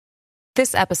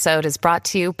This episode is brought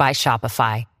to you by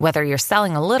Shopify. Whether you're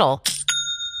selling a little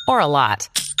or a lot,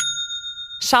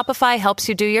 Shopify helps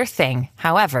you do your thing,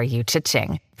 however you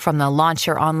cha-ching. From the launch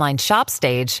your online shop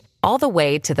stage, all the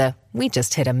way to the we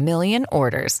just hit 1 million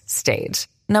orders stage.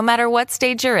 No matter what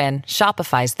stage you're in,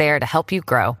 Shopify's there to help you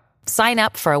grow. Sign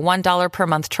up for a $1 per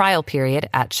month trial period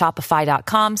at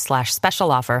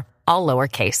shopify.com/special offer, all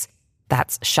lowercase.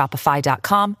 That's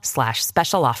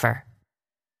shopify.com/special offer.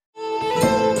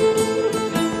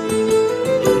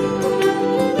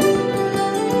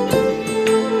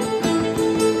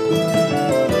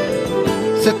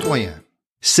 Citoyens.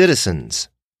 Citizens.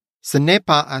 Ce n'est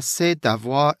pas assez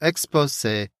d'avoir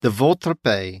exposé de votre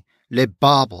pays les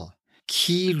barbares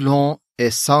qui l'ont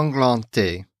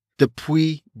ensanglanté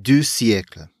depuis 2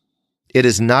 siècles. It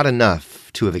is not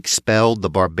enough to have expelled the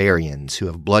barbarians who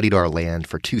have bloodied our land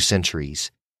for 2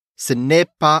 centuries. Ce n'est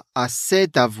pas assez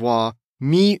d'avoir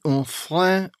mis un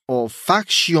frein aux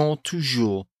factions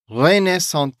toujours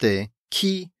renaissantes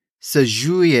qui se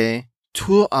jouaient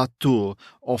tour à tour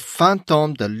aux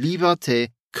fantômes de liberté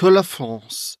que la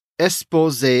France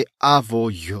exposait à vos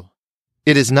yeux.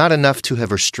 It is not enough to have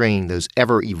restrained those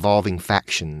ever-evolving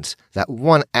factions that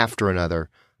one after another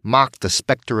mocked the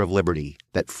specter of liberty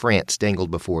that France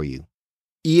dangled before you.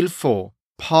 Il faut,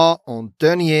 par un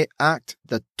dernier acte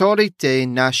d'autorité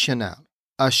nationale,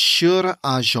 assurer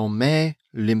à jamais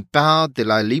l'empire de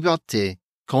la liberté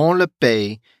quand le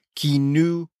pays qui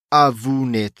nous a vu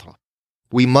naître.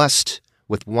 We must,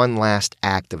 with one last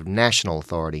act of national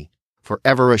authority,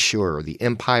 forever assure the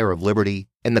empire of liberty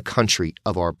and the country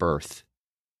of our birth.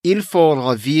 Il faut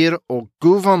revenir au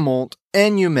gouvernement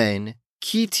inhumain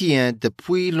qui tient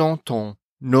depuis longtemps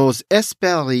nos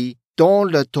esprits dans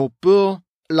la torpeur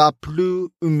la plus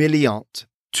humiliante,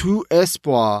 tout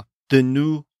espoir de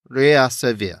nous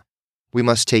réasservir. We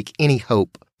must take any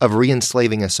hope of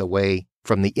re-enslaving us away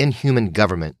from the inhuman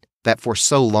government that for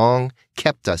so long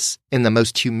kept us in the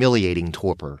most humiliating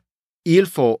torpor. Il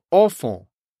faut, au fond,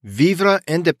 vivre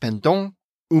indépendant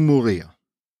ou mourir.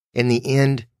 In the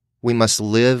end, we must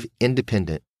live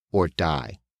independent or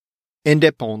die.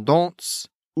 Indépendance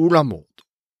ou la mort.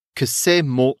 Que ces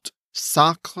mots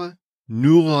sacrés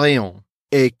nous rayonnent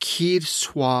et qu'ils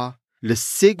soient le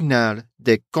signal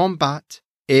des combats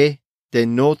et de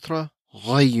notre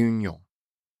réunion.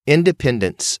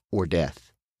 Independence or death.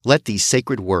 Let these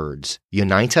sacred words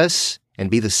unite us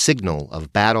and be the signal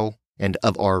of battle and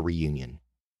of our reunion.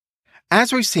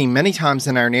 As we've seen many times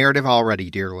in our narrative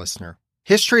already, dear listener,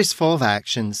 history is full of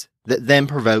actions that then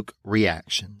provoke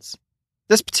reactions.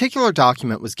 This particular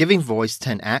document was giving voice to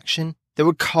an action that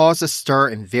would cause a stir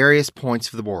in various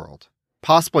points of the world,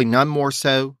 possibly none more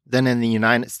so than in the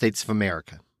United States of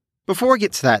America. Before we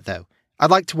get to that, though,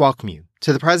 I'd like to welcome you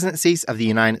to the presidencies of the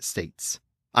United States.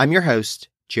 I'm your host,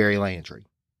 Jerry Landry.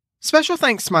 Special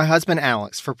thanks to my husband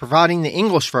Alex for providing the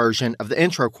English version of the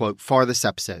intro quote for this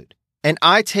episode, and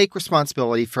I take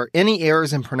responsibility for any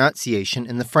errors in pronunciation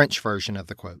in the French version of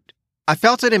the quote. I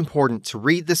felt it important to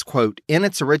read this quote in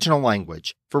its original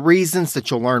language for reasons that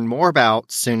you'll learn more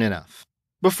about soon enough.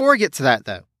 Before we get to that,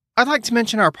 though, I'd like to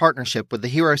mention our partnership with the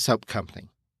Hero Soap Company.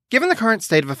 Given the current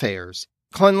state of affairs,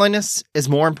 cleanliness is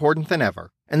more important than ever,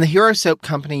 and the Hero Soap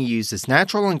Company uses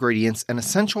natural ingredients and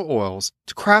essential oils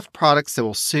to craft products that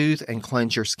will soothe and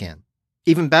cleanse your skin.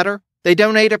 Even better, they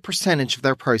donate a percentage of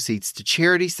their proceeds to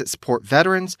charities that support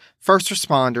veterans, first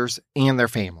responders, and their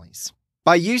families.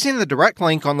 By using the direct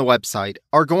link on the website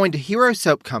or going to Hero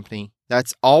Soap Company,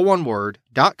 that's all one word,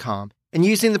 .com, and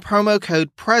using the promo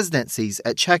code PRESIDENCIES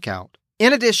at checkout,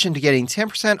 in addition to getting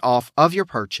 10% off of your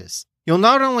purchase, you'll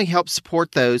not only help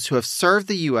support those who have served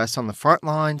the U.S. on the front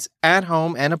lines, at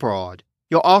home, and abroad,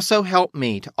 you'll also help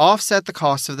me to offset the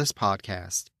cost of this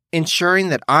podcast, ensuring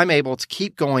that I'm able to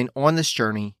keep going on this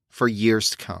journey for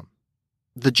years to come.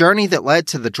 The journey that led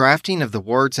to the drafting of the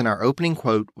words in our opening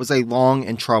quote was a long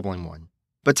and troubling one.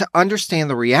 But to understand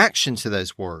the reaction to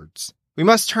those words, we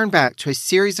must turn back to a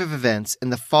series of events in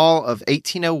the fall of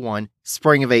 1801,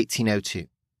 spring of 1802.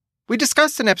 We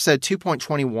discussed in episode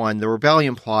 2.21 the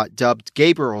rebellion plot dubbed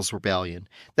Gabriel's Rebellion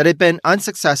that had been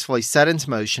unsuccessfully set into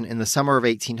motion in the summer of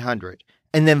 1800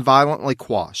 and then violently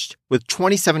quashed, with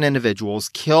 27 individuals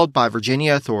killed by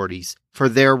Virginia authorities for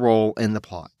their role in the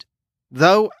plot.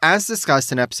 Though, as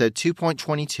discussed in episode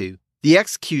 2.22, the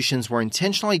executions were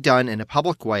intentionally done in a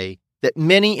public way that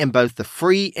many in both the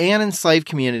free and enslaved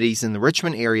communities in the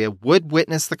Richmond area would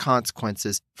witness the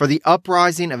consequences for the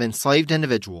uprising of enslaved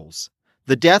individuals,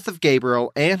 the death of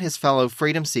Gabriel and his fellow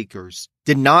freedom seekers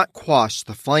did not quash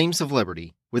the flames of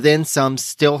liberty within some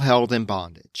still held in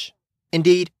bondage.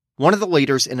 Indeed, one of the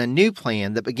leaders in a new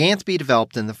plan that began to be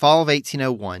developed in the fall of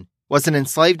 1801 was an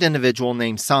enslaved individual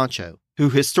named Sancho, who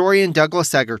historian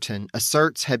Douglas Egerton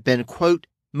asserts had been, quote,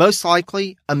 most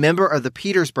likely a member of the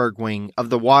Petersburg wing of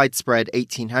the widespread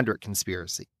 1800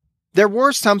 conspiracy. There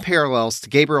were some parallels to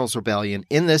Gabriel's rebellion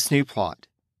in this new plot,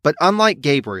 but unlike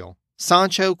Gabriel,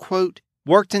 Sancho, quote,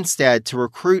 worked instead to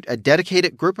recruit a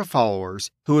dedicated group of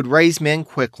followers who would raise men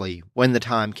quickly when the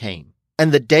time came.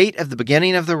 And the date of the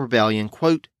beginning of the rebellion,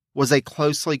 quote, was a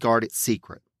closely guarded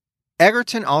secret.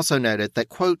 Egerton also noted that,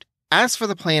 quote, as for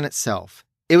the plan itself,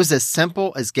 it was as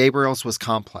simple as Gabriel's was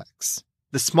complex.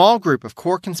 The small group of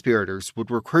core conspirators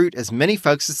would recruit as many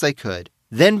folks as they could,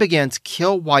 then begin to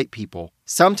kill white people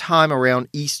sometime around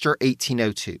Easter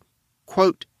 1802.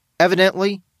 Quote,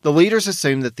 evidently, the leaders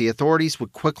assumed that the authorities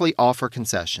would quickly offer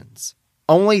concessions.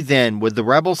 Only then would the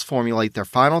rebels formulate their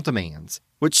final demands,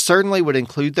 which certainly would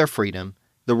include their freedom,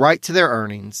 the right to their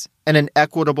earnings, and an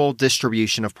equitable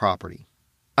distribution of property.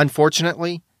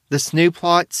 Unfortunately, this new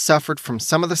plot suffered from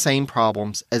some of the same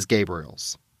problems as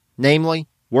Gabriel's. Namely,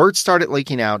 word started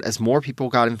leaking out as more people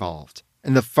got involved,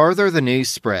 and the further the news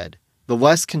spread, the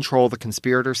less control the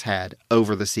conspirators had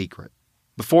over the secret.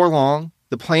 Before long,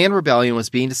 the planned rebellion was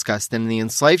being discussed in the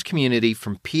enslaved community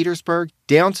from Petersburg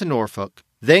down to Norfolk,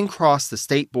 then crossed the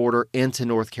state border into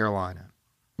North Carolina.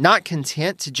 Not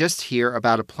content to just hear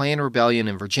about a planned rebellion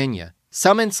in Virginia,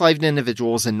 some enslaved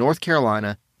individuals in North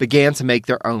Carolina began to make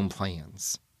their own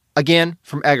plans. Again,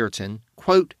 from Egerton,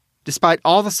 quote, despite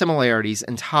all the similarities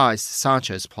and ties to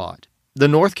Sancho's plot, the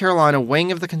North Carolina wing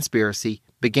of the conspiracy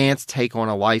began to take on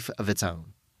a life of its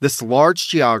own. This large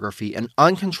geography and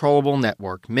uncontrollable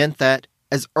network meant that,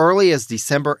 as early as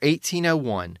December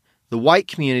 1801, the white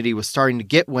community was starting to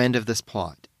get wind of this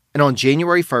plot, and on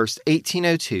January 1,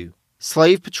 1802,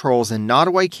 slave patrols in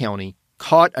Nottoway County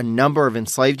caught a number of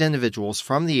enslaved individuals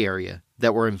from the area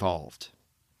that were involved.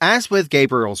 As with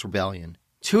Gabriel's rebellion,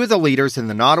 two of the leaders in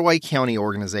the Nottoway County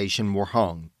organization were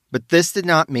hung, but this did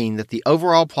not mean that the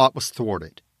overall plot was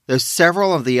thwarted, though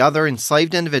several of the other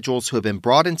enslaved individuals who had been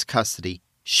brought into custody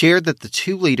shared that the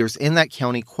two leaders in that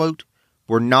county, quote,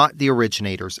 were not the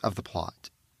originators of the plot.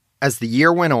 As the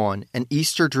year went on and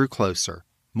Easter drew closer,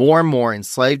 more and more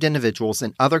enslaved individuals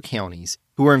in other counties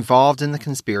who were involved in the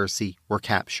conspiracy were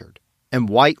captured, and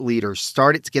white leaders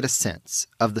started to get a sense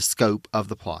of the scope of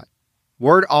the plot.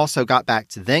 Word also got back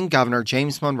to then-Governor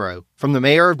James Monroe from the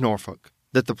mayor of Norfolk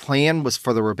that the plan was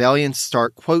for the rebellion to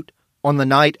start, quote, on the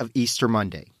night of Easter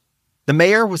Monday. The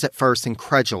mayor was at first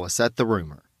incredulous at the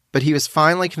rumor, but he was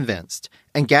finally convinced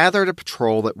and gathered a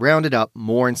patrol that rounded up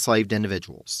more enslaved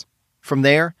individuals. From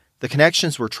there, the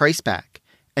connections were traced back,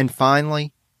 and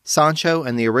finally, Sancho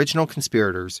and the original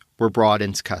conspirators were brought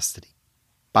into custody.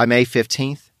 By May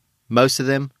 15th, most of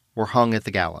them were hung at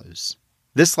the gallows.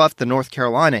 This left the North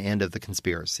Carolina end of the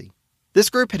conspiracy. This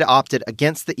group had opted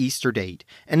against the Easter date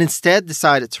and instead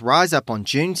decided to rise up on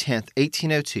June 10,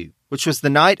 1802, which was the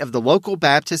night of the local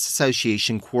Baptist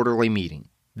Association quarterly meeting.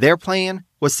 Their plan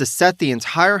was to set the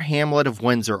entire hamlet of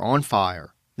Windsor on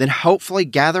fire, then hopefully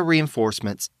gather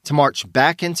reinforcements to march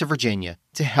back into Virginia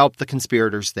to help the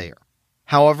conspirators there.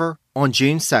 However, on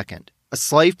June 2nd, a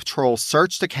slave patrol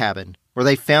searched a cabin where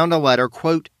they found a letter,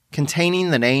 quote,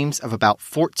 containing the names of about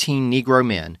 14 Negro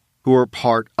men who were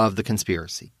part of the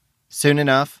conspiracy. Soon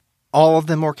enough, all of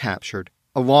them were captured,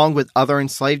 along with other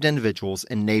enslaved individuals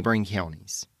in neighboring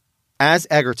counties. As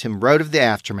Egerton wrote of the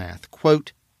aftermath,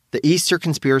 quote, the Easter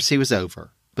conspiracy was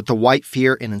over, but the white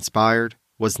fear it inspired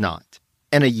was not.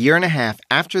 And a year and a half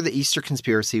after the Easter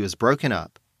conspiracy was broken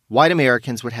up, white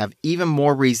Americans would have even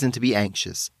more reason to be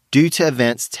anxious due to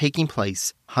events taking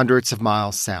place hundreds of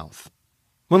miles south.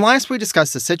 When last we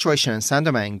discussed the situation in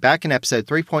Saint-Domingue back in episode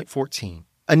 3.14,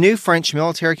 a new French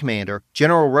military commander,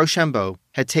 General Rochambeau,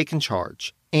 had taken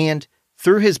charge and,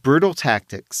 through his brutal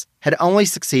tactics, had only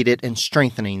succeeded in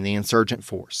strengthening the insurgent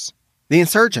force. The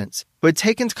insurgents, who had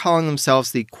taken to calling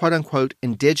themselves the quote-unquote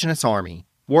indigenous army,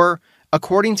 were,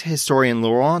 according to historian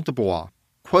Laurent Dubois,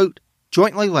 quote,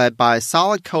 jointly led by a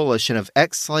solid coalition of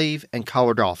ex-slave and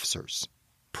colored officers.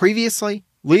 Previously,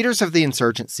 leaders of the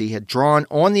insurgency had drawn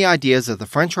on the ideas of the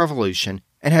French Revolution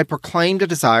and had proclaimed a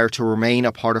desire to remain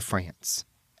a part of France.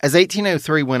 As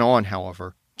 1803 went on,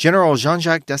 however, General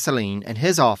Jean-Jacques Dessalines and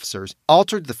his officers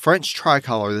altered the French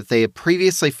tricolor that they had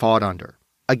previously fought under.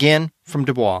 Again, from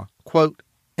Dubois, quote,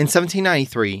 in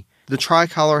 1793, the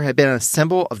tricolor had been a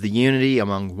symbol of the unity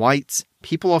among whites,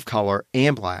 people of color,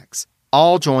 and blacks,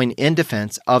 all joined in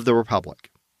defense of the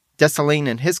Republic. Dessalines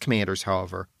and his commanders,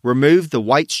 however, removed the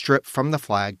white strip from the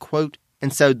flag, quote,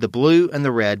 and sewed the blue and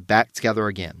the red back together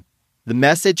again. The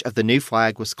message of the new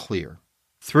flag was clear.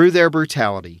 Through their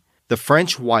brutality, the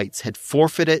French whites had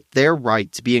forfeited their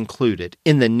right to be included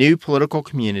in the new political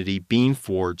community being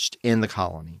forged in the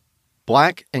colony.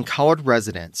 Black and colored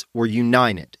residents were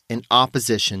united in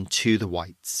opposition to the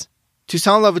whites.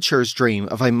 Toussaint Louverture's dream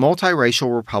of a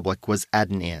multiracial republic was at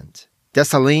an end.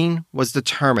 Dessalines was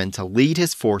determined to lead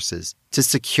his forces to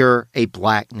secure a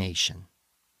black nation.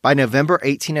 By November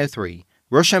 1803,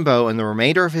 Rochambeau and the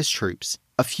remainder of his troops,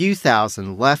 a few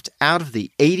thousand left out of the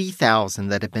 80,000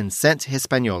 that had been sent to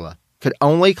Hispaniola, could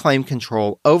only claim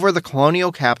control over the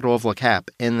colonial capital of Le Cap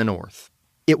in the north.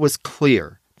 It was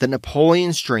clear that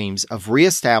Napoleon's dreams of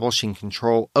reestablishing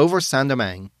control over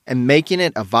Saint-Domingue and making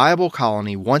it a viable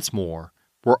colony once more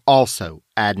were also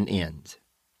at an end.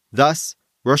 Thus,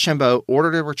 Rochambeau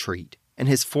ordered a retreat, and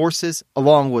his forces,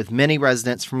 along with many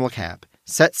residents from Le Cap,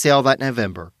 set sail that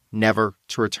November, never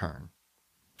to return.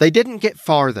 They didn't get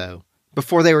far, though,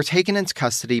 before they were taken into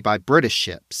custody by British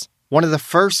ships, one of the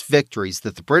first victories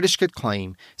that the British could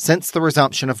claim since the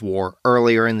resumption of war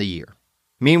earlier in the year.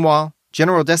 Meanwhile,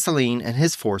 General Dessalines and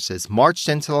his forces marched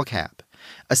into Le Cap,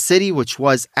 a city which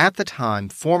was at the time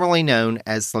formerly known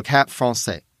as Le Cap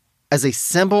Français. As a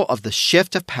symbol of the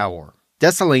shift of power,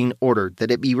 Dessalines ordered that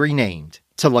it be renamed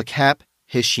to Le Cap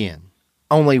Haitien.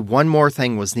 Only one more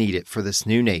thing was needed for this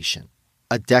new nation,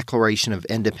 a Declaration of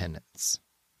Independence.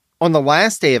 On the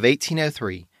last day of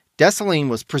 1803, Dessalines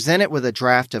was presented with a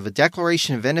draft of a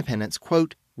Declaration of Independence,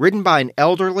 quote, written by an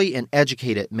elderly and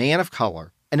educated man of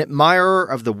color, an admirer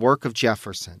of the work of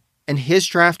Jefferson, and his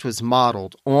draft was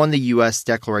modeled on the U.S.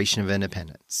 Declaration of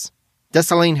Independence.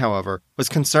 Dessalines, however, was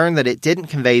concerned that it didn't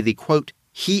convey the, quote,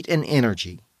 heat and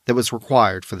energy that was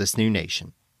required for this new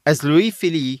nation. As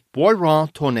Louis-Philippe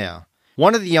Boiron-Tonnerre,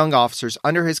 one of the young officers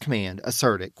under his command,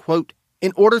 asserted, quote,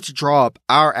 in order to draw up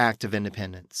our Act of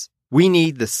Independence, we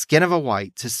need the skin of a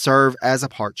white to serve as a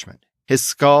parchment, his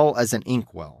skull as an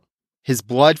inkwell, his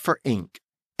blood for ink,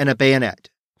 and a bayonet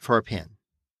for a pen.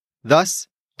 Thus,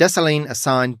 Dessalines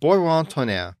assigned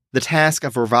Boiron-Tonnerre the task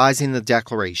of revising the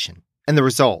Declaration, and the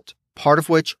result, part of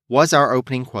which was our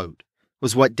opening quote,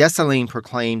 was what Dessalines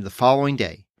proclaimed the following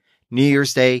day, New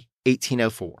Year's Day,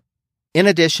 1804. In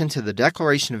addition to the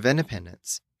Declaration of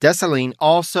Independence, Dessalines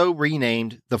also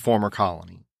renamed the former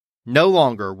colony. No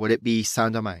longer would it be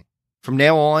Saint-Domingue. From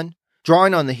now on,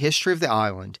 drawing on the history of the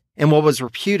island and what was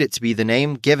reputed to be the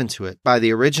name given to it by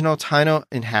the original Taino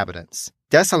inhabitants,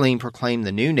 Dessalines proclaimed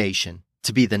the new nation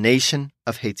to be the nation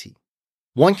of Haiti.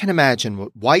 One can imagine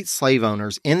what white slave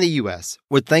owners in the U.S.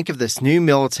 would think of this new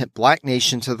militant black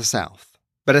nation to the south.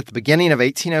 But at the beginning of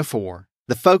 1804,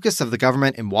 the focus of the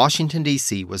government in Washington,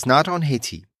 D.C. was not on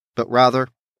Haiti, but rather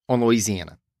on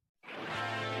Louisiana.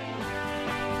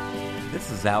 This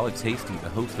is Alex Hasty, the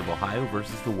host of Ohio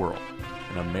vs. the World,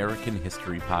 an American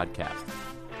history podcast.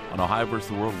 On Ohio vs.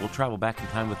 the World, we'll travel back in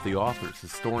time with the authors,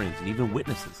 historians, and even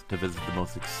witnesses to visit the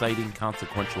most exciting,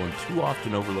 consequential, and too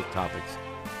often overlooked topics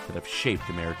that have shaped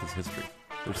America's history.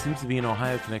 There seems to be an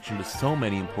Ohio connection to so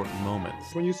many important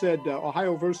moments. When you said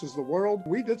Ohio versus the world,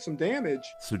 we did some damage.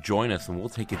 So join us and we'll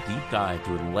take a deep dive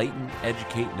to enlighten,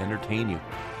 educate, and entertain you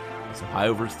as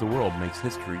Ohio versus the world makes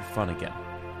history fun again.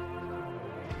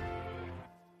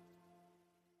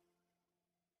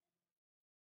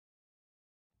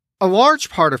 A large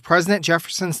part of President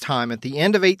Jefferson's time at the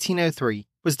end of 1803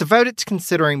 was devoted to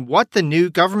considering what the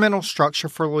new governmental structure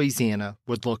for Louisiana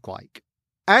would look like.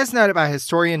 As noted by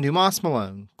historian Dumas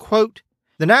Malone, quote,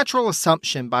 the natural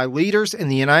assumption by leaders in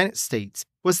the United States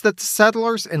was that the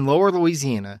settlers in lower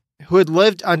Louisiana, who had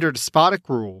lived under despotic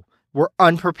rule, were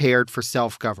unprepared for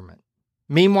self-government.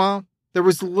 Meanwhile, there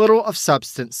was little of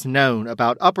substance known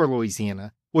about upper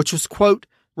Louisiana, which was, quote,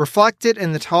 reflected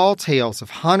in the tall tales of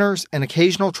hunters and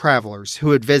occasional travelers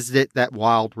who had visited that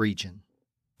wild region.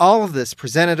 All of this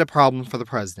presented a problem for the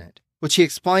president, which he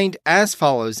explained as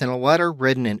follows in a letter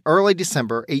written in early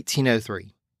December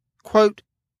 1803. Quote,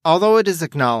 although it is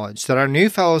acknowledged that our new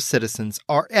fellow citizens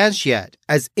are as yet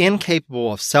as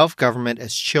incapable of self-government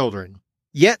as children,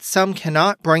 yet some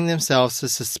cannot bring themselves to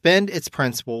suspend its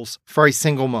principles for a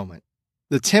single moment.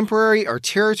 The temporary or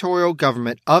territorial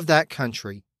government of that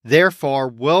country therefore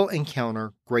will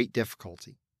encounter great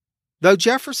difficulty. Though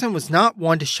Jefferson was not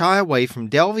one to shy away from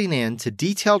delving into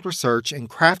detailed research and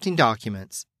crafting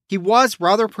documents, he was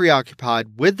rather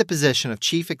preoccupied with the position of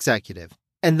chief executive,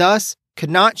 and thus could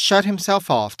not shut himself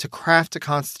off to craft a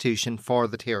constitution for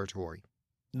the territory.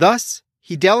 Thus,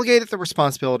 he delegated the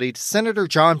responsibility to Senator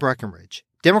John Breckinridge,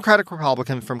 Democratic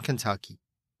Republican from Kentucky.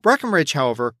 Breckinridge,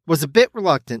 however, was a bit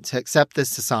reluctant to accept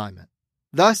this assignment.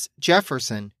 Thus,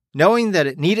 Jefferson, knowing that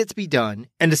it needed to be done,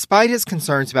 and despite his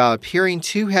concerns about appearing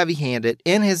too heavy-handed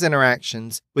in his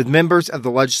interactions with members of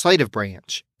the legislative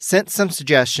branch, sent some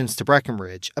suggestions to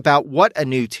Breckinridge about what a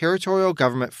new territorial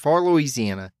government for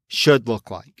Louisiana should look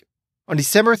like. On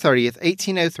December 30th,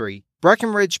 1803,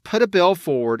 Breckinridge put a bill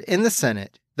forward in the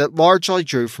Senate that largely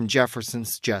drew from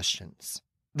Jefferson's suggestions.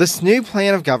 This new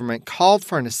plan of government called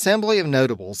for an assembly of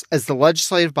notables as the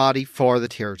legislative body for the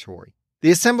territory.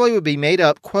 The assembly would be made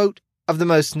up, quote, of the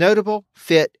most notable,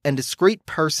 fit, and discreet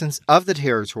persons of the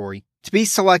territory, to be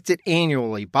selected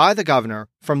annually by the governor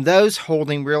from those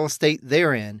holding real estate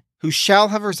therein, who shall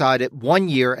have resided 1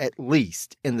 year at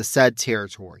least in the said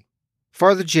territory.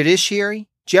 For the judiciary,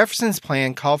 Jefferson's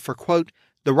plan called for, quote,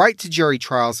 the right to jury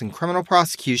trials in criminal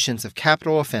prosecutions of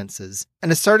capital offenses,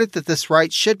 and asserted that this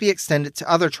right should be extended to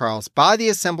other trials by the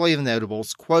Assembly of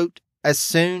Notables, quote, as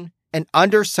soon and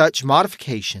under such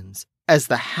modifications as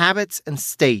the habits and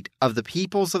state of the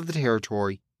peoples of the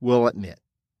territory will admit.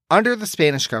 Under the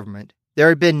Spanish government, there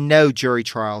had been no jury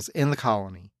trials in the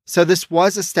colony, so this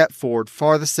was a step forward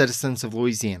for the citizens of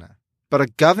Louisiana. But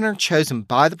a governor chosen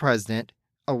by the president,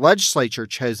 a legislature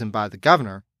chosen by the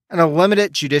governor, and a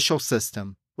limited judicial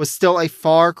system was still a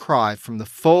far cry from the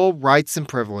full rights and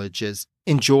privileges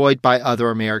enjoyed by other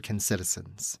American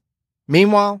citizens.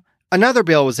 Meanwhile, another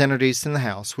bill was introduced in the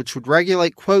House which would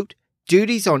regulate, quote,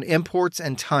 duties on imports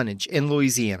and tonnage in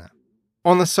Louisiana.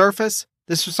 On the surface,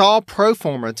 this was all pro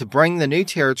forma to bring the new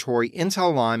territory into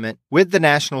alignment with the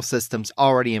national systems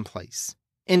already in place.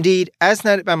 Indeed, as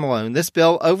noted by Malone, this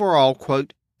bill overall,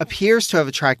 quote, appears to have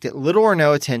attracted little or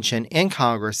no attention in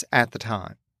Congress at the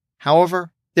time.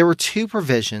 However, there were two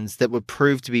provisions that would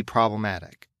prove to be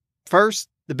problematic. First,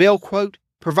 the bill, quote,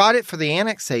 provided for the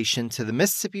annexation to the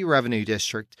Mississippi Revenue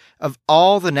District of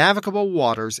all the navigable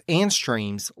waters and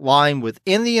streams lying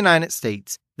within the United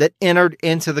States that entered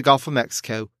into the Gulf of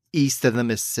Mexico east of the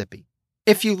Mississippi.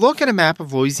 If you look at a map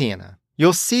of Louisiana,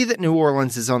 you'll see that New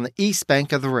Orleans is on the east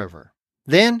bank of the river.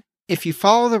 Then, if you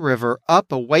follow the river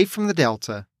up away from the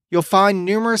delta, you'll find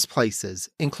numerous places,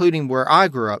 including where I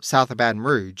grew up south of Baton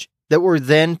Rouge, that were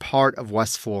then part of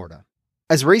West Florida.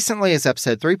 As recently as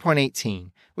episode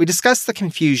 3.18, we discussed the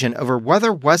confusion over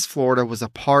whether West Florida was a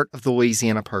part of the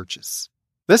Louisiana Purchase.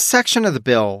 This section of the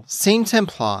bill seemed to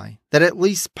imply that at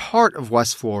least part of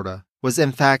West Florida was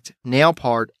in fact now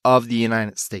part of the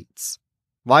United States.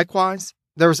 Likewise,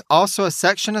 there was also a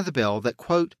section of the bill that,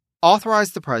 quote,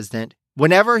 authorized the president,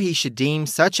 whenever he should deem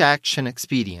such action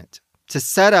expedient, to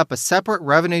set up a separate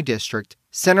revenue district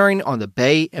centering on the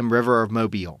Bay and River of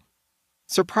Mobile.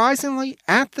 Surprisingly,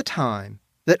 at the time,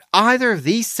 that either of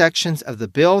these sections of the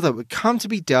bill that would come to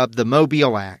be dubbed the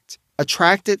Mobile Act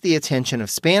attracted the attention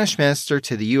of Spanish minister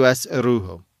to the U.S.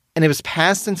 Araujo, and it was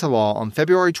passed into law on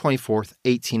February 24,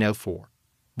 1804.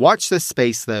 Watch this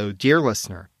space, though, dear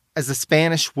listener, as the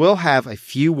Spanish will have a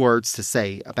few words to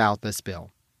say about this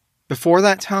bill. Before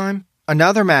that time,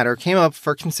 another matter came up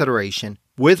for consideration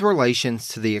with relations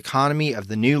to the economy of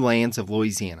the new lands of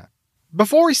Louisiana.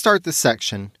 Before we start this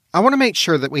section, I want to make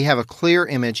sure that we have a clear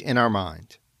image in our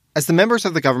mind. As the members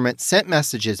of the government sent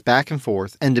messages back and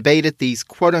forth and debated these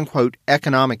quote-unquote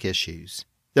economic issues,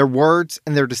 their words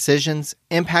and their decisions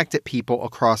impacted people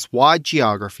across wide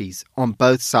geographies on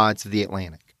both sides of the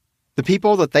Atlantic. The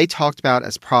people that they talked about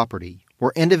as property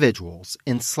were individuals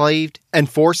enslaved and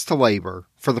forced to labor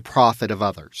for the profit of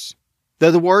others.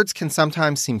 Though the words can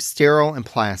sometimes seem sterile and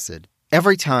placid,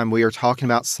 every time we are talking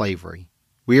about slavery,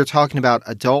 we are talking about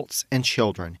adults and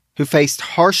children who faced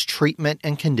harsh treatment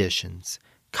and conditions,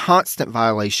 constant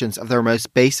violations of their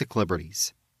most basic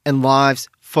liberties, and lives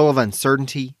full of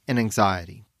uncertainty and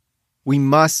anxiety. We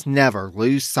must never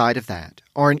lose sight of that,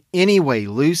 or in any way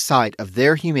lose sight of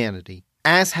their humanity,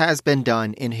 as has been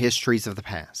done in histories of the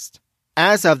past.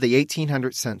 As of the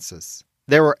 1800 census,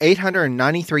 there were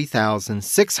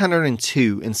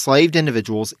 893,602 enslaved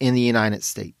individuals in the United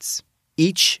States.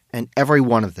 Each and every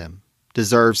one of them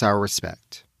deserves our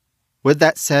respect. With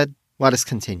that said, let us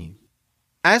continue.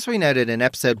 As we noted in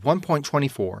episode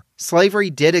 1.24, slavery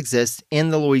did exist in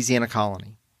the Louisiana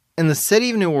colony. In the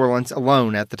city of New Orleans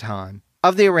alone at the time,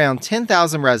 of the around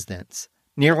 10,000 residents,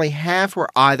 nearly half were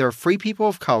either free people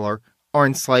of color or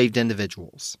enslaved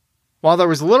individuals. While there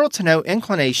was little to no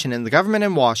inclination in the government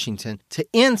in Washington to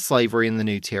end slavery in the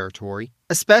new territory,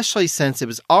 especially since it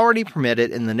was already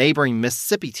permitted in the neighboring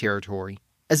Mississippi Territory,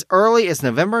 as early as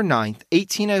November 9,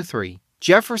 1803,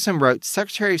 Jefferson wrote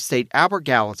Secretary of State Albert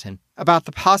Gallatin about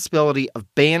the possibility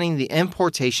of banning the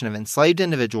importation of enslaved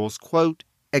individuals, quote,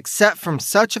 except from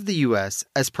such of the U.S.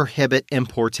 as prohibit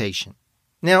importation.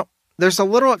 Now, there's a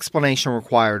little explanation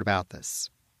required about this.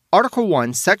 Article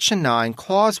 1, Section 9,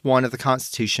 Clause 1 of the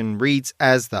Constitution reads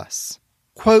as thus,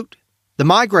 quote, "The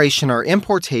migration or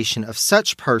importation of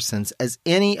such persons as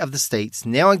any of the states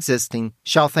now existing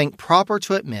shall think proper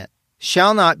to admit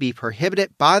shall not be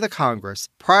prohibited by the Congress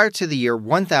prior to the year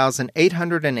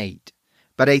 1808,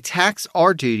 but a tax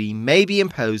or duty may be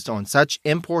imposed on such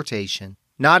importation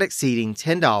not exceeding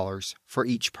 $10 for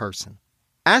each person."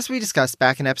 As we discussed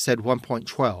back in episode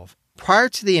 1.12, prior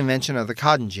to the invention of the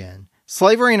cotton gin,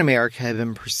 slavery in America had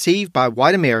been perceived by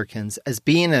white Americans as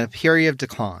being in a period of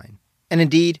decline. And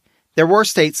indeed, there were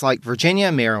states like Virginia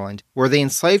and Maryland where the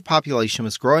enslaved population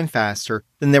was growing faster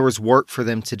than there was work for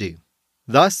them to do.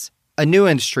 Thus, a new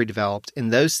industry developed in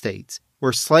those states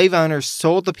where slave owners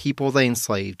sold the people they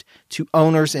enslaved to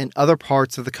owners in other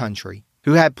parts of the country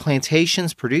who had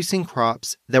plantations producing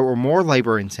crops that were more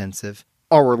labor-intensive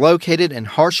or were located in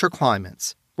harsher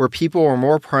climates where people were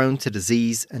more prone to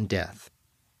disease and death.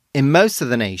 In most of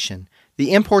the nation,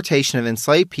 the importation of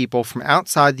enslaved people from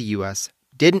outside the U.S.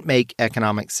 didn't make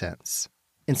economic sense.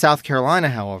 In South Carolina,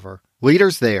 however,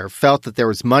 leaders there felt that there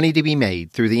was money to be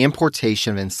made through the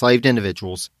importation of enslaved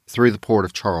individuals through the port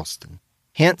of Charleston.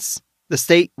 Hence, the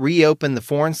state reopened the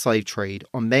foreign slave trade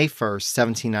on May 1,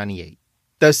 1798.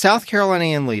 Though South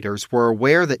Carolinian leaders were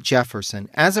aware that Jefferson,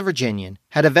 as a Virginian,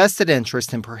 had a vested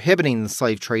interest in prohibiting the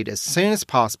slave trade as soon as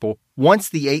possible once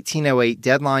the 1808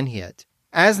 deadline hit,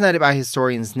 as noted by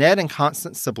historians Ned and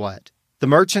Constance Sublette, the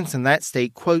merchants in that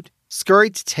state, quote,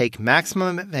 scurried to take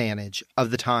maximum advantage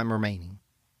of the time remaining.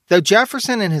 Though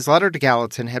Jefferson in his letter to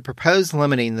Gallatin had proposed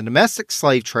limiting the domestic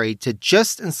slave trade to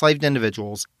just enslaved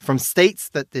individuals from states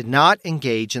that did not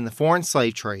engage in the foreign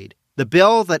slave trade, the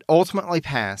bill that ultimately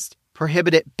passed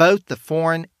prohibited both the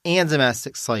foreign and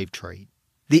domestic slave trade.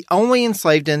 The only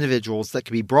enslaved individuals that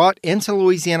could be brought into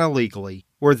Louisiana legally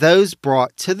were those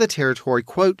brought to the territory,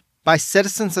 quote, by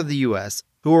citizens of the U.S.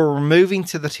 who were removing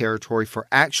to the territory for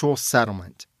actual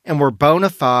settlement and were bona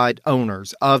fide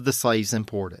owners of the slaves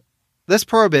imported. This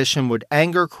prohibition would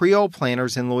anger Creole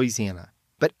planters in Louisiana,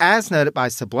 but as noted by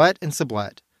Sublette and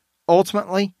Sublette,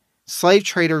 ultimately, slave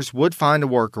traders would find a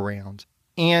workaround,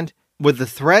 and with the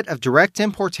threat of direct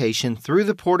importation through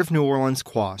the port of New Orleans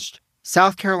quashed,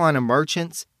 South Carolina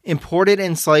merchants imported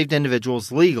enslaved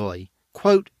individuals legally,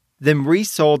 quote, then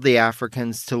resold the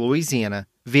Africans to Louisiana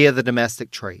via the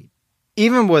domestic trade.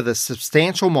 Even with a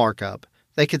substantial markup,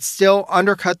 they could still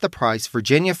undercut the price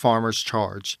Virginia farmers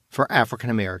charged for African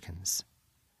Americans.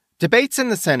 Debates in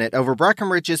the Senate over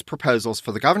Breckinridge's proposals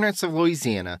for the governance of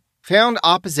Louisiana found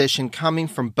opposition coming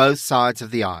from both sides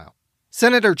of the aisle.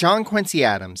 Senator John Quincy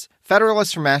Adams,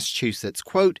 Federalist from Massachusetts,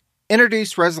 quote,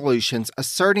 introduced resolutions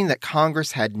asserting that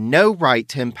Congress had no right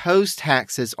to impose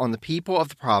taxes on the people of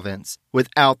the province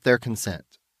without their consent.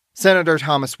 Senator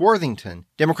Thomas Worthington,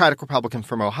 Democratic-Republican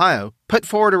from Ohio, put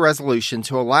forward a resolution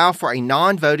to allow for a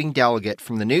non-voting delegate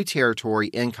from the new territory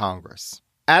in Congress.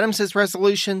 Adams's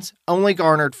resolutions only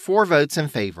garnered 4 votes in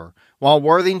favor, while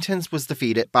Worthington's was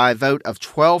defeated by a vote of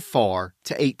 12 for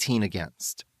to 18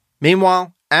 against.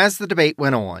 Meanwhile, as the debate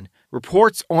went on,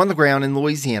 reports on the ground in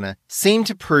Louisiana seemed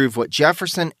to prove what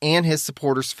Jefferson and his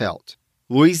supporters felt.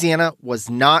 Louisiana was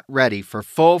not ready for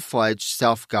full-fledged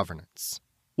self-governance.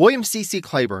 William C.C.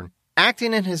 Claiborne,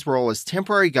 acting in his role as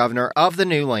temporary governor of the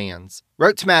new lands,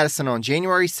 wrote to Madison on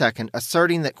January 2nd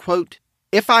asserting that, quote,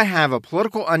 if I have a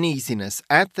political uneasiness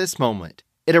at this moment,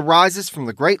 it arises from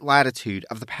the great latitude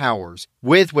of the powers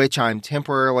with which I am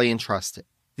temporarily entrusted.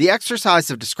 The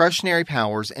exercise of discretionary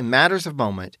powers in matters of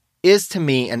moment is to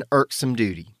me an irksome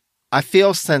duty. I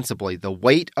feel sensibly the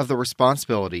weight of the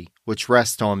responsibility which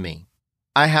rests on me.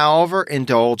 I, however,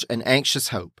 indulge an anxious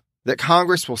hope that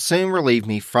Congress will soon relieve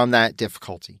me from that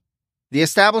difficulty. The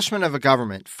establishment of a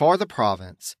government for the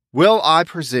province will, I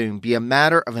presume, be a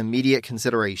matter of immediate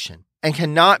consideration, and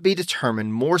cannot be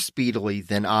determined more speedily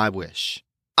than I wish.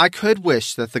 I could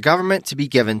wish that the government to be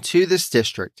given to this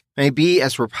district may be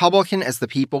as Republican as the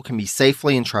people can be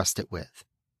safely entrusted with.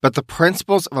 But the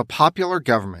principles of a popular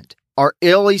government are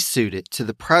illy suited to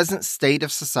the present state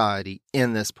of society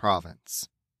in this province.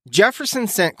 Jefferson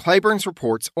sent Claiborne's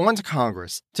reports on to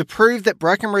Congress to prove that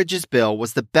Breckinridge's bill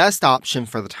was the best option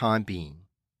for the time being.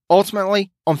 Ultimately,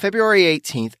 on February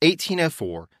 18,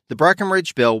 1804, the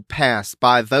Breckinridge bill passed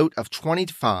by a vote of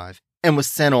 20-5 and was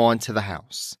sent on to the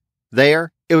House.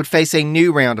 There, it would face a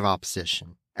new round of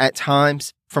opposition, at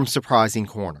times from surprising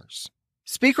corners.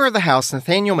 Speaker of the House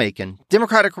Nathaniel Macon,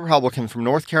 Democratic-Republican from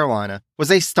North Carolina,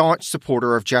 was a staunch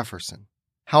supporter of Jefferson.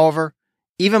 However,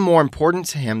 even more important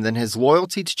to him than his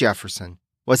loyalty to Jefferson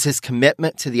was his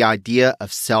commitment to the idea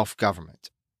of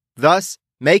self-government. Thus,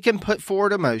 Macon put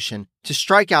forward a motion to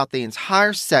strike out the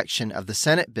entire section of the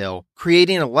Senate bill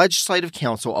creating a legislative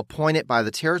council appointed by the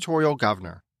territorial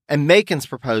governor, and Macon's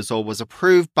proposal was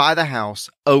approved by the House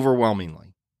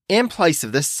overwhelmingly. In place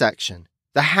of this section,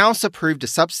 the House approved a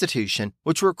substitution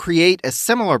which would create a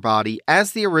similar body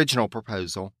as the original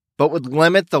proposal, but would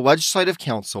limit the legislative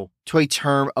council to a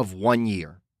term of 1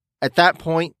 year. At that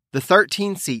point, the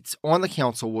 13 seats on the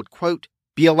council would, quote,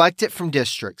 be elected from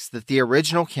districts that the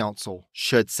original council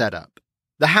should set up.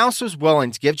 The House was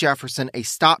willing to give Jefferson a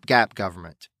stopgap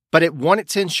government, but it wanted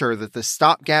to ensure that the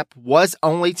stopgap was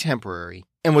only temporary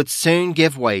and would soon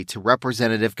give way to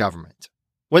representative government.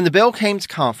 When the bill came to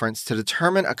conference to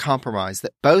determine a compromise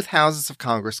that both houses of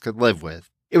Congress could live with,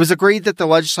 it was agreed that the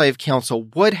Legislative Council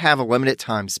would have a limited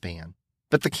time span,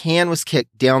 but the can was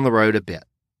kicked down the road a bit.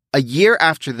 A year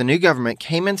after the new government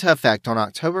came into effect on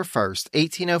October 1st,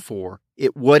 1804,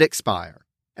 it would expire,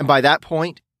 and by that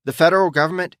point, the federal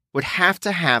government would have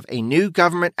to have a new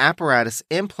government apparatus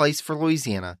in place for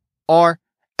Louisiana, or,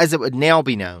 as it would now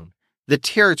be known, the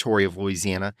Territory of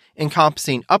Louisiana,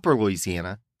 encompassing Upper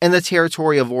Louisiana, and the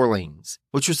Territory of Orleans,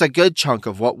 which was a good chunk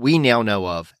of what we now know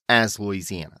of as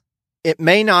Louisiana. It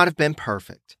may not have been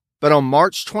perfect, but on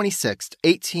March 26,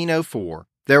 1804,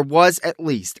 there was at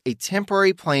least a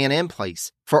temporary plan in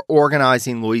place for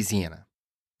organizing Louisiana.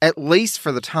 At least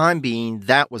for the time being,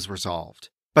 that was resolved.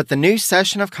 But the new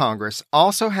session of Congress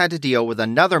also had to deal with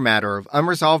another matter of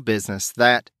unresolved business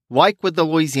that, like with the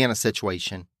Louisiana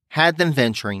situation, had them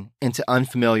venturing into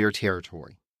unfamiliar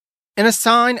territory. In a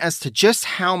sign as to just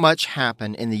how much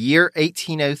happened in the year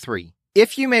 1803,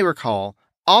 if you may recall,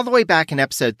 all the way back in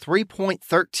episode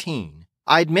 3.13,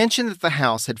 I had mentioned that the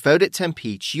House had voted to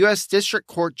impeach U.S. District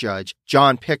Court Judge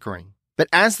John Pickering, but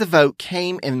as the vote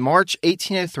came in March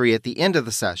 1803 at the end of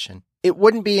the session, it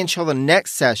wouldn't be until the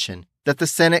next session that the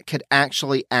Senate could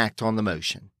actually act on the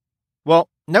motion. Well,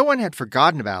 no one had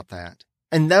forgotten about that,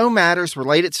 and though matters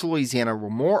related to Louisiana were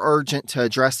more urgent to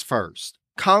address first,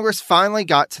 Congress finally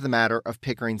got to the matter of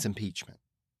Pickering's impeachment.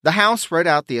 The House wrote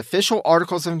out the official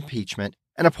articles of impeachment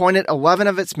and appointed 11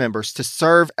 of its members to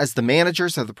serve as the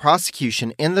managers of the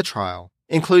prosecution in the trial,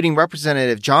 including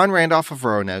Representative John Randolph of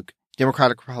Roanoke,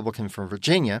 Democratic Republican from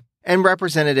Virginia, and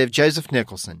Representative Joseph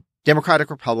Nicholson, Democratic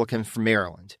Republican from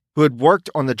Maryland, who had worked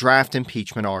on the draft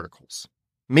impeachment articles.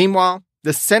 Meanwhile,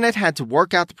 the Senate had to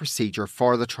work out the procedure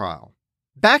for the trial.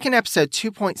 Back in episode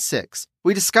 2.6,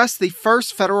 we discussed the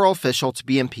first federal official to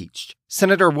be impeached,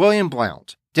 Senator William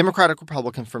Blount, Democratic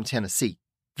Republican from Tennessee.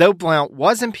 Though Blount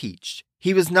was impeached,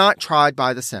 he was not tried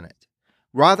by the Senate.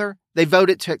 Rather, they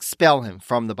voted to expel him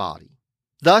from the body.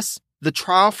 Thus, the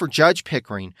trial for Judge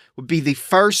Pickering would be the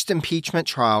first impeachment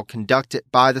trial conducted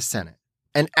by the Senate.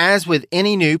 And as with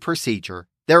any new procedure,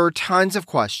 there were tons of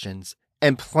questions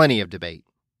and plenty of debate.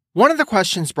 One of the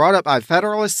questions brought up by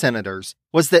Federalist senators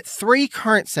was that 3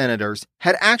 current senators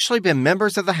had actually been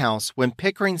members of the House when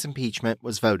Pickering's impeachment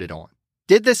was voted on.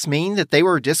 Did this mean that they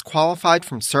were disqualified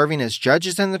from serving as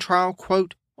judges in the trial,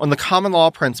 quote, on the common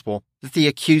law principle that the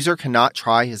accuser cannot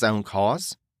try his own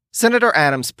cause? Senator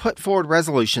Adams put forward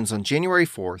resolutions on January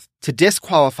 4th to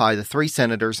disqualify the 3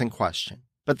 senators in question,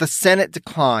 but the Senate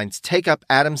declined to take up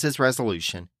Adams's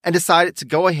resolution and decided to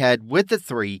go ahead with the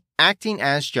 3 acting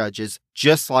as judges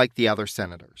just like the other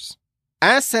senators.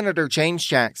 As Senator James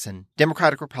Jackson,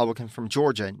 Democratic Republican from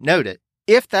Georgia, noted,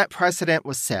 if that precedent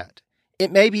was set,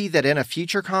 it may be that in a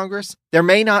future Congress, there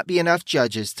may not be enough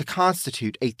judges to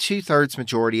constitute a 2/3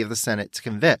 majority of the Senate to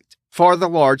convict, for the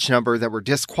large number that were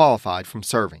disqualified from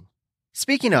serving.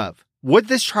 Speaking of, would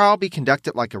this trial be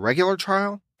conducted like a regular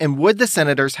trial? And would the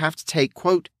senators have to take,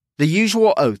 quote, the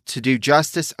usual oath to do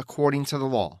justice according to the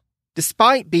law?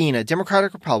 Despite being a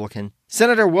Democratic Republican,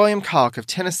 Senator William Koch of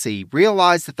Tennessee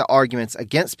realized that the arguments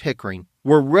against Pickering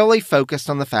were really focused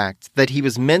on the fact that he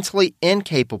was mentally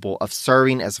incapable of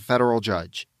serving as a federal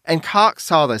judge, and Koch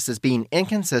saw this as being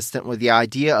inconsistent with the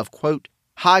idea of, quote,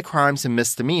 high crimes and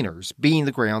misdemeanors being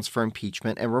the grounds for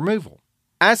impeachment and removal.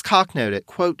 As Koch noted,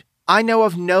 quote, I know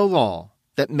of no law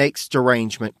that makes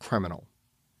derangement criminal.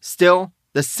 Still,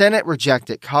 the Senate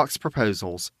rejected Koch's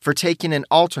proposals for taking an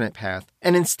alternate path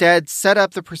and instead set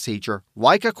up the procedure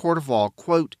like a court of law,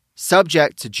 quote,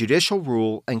 subject to judicial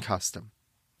rule and custom.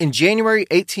 In January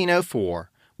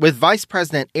 1804, with Vice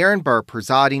President Aaron Burr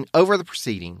presiding over the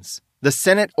proceedings, the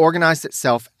Senate organized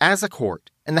itself as a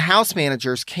court, and the House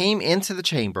managers came into the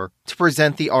chamber to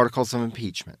present the articles of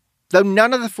impeachment. Though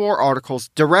none of the 4 articles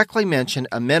directly mentioned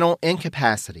a mental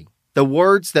incapacity, the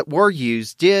words that were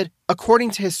used did,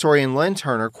 according to historian Lynn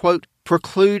Turner, quote,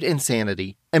 preclude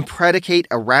insanity and predicate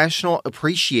a rational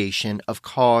appreciation of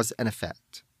cause and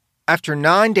effect. After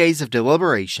 9 days of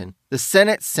deliberation, the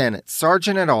Senate sent its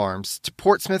sergeant-at-arms to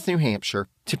Portsmouth, New Hampshire,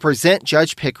 to present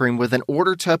Judge Pickering with an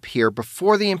order to appear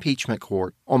before the impeachment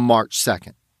court on March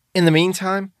 2nd. In the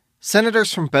meantime,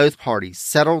 senators from both parties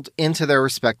settled into their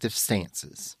respective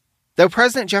stances. Though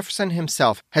President Jefferson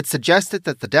himself had suggested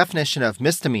that the definition of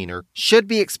misdemeanor should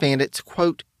be expanded to,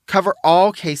 quote, cover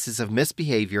all cases of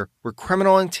misbehavior where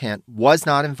criminal intent was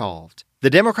not involved, the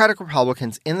Democratic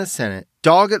Republicans in the Senate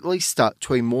doggedly stuck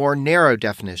to a more narrow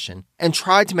definition and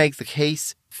tried to make the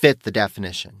case fit the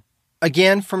definition.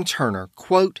 Again from Turner,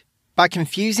 quote, by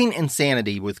confusing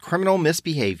insanity with criminal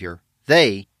misbehavior,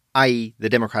 they, i.e. the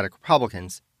Democratic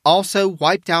Republicans, also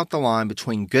wiped out the line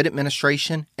between good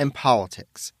administration and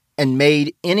politics, and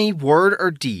made any word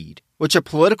or deed which a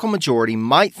political majority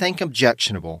might think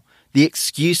objectionable the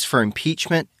excuse for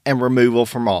impeachment and removal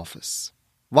from office.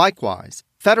 Likewise,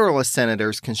 Federalist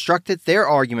senators constructed their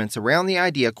arguments around the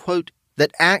idea, quote,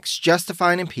 that acts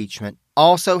justifying impeachment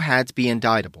also had to be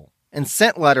indictable, and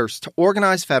sent letters to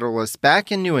organized Federalists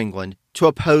back in New England to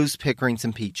oppose Pickering's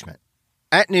impeachment.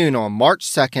 At noon on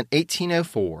March 2,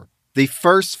 1804, the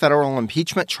first federal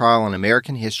impeachment trial in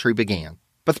American history began,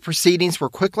 but the proceedings were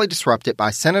quickly disrupted by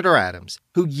Senator Adams,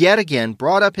 who yet again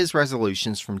brought up his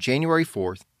resolutions from January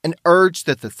 4th and urged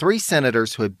that the 3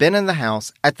 senators who had been in the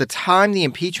House at the time the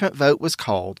impeachment vote was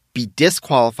called be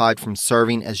disqualified from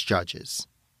serving as judges.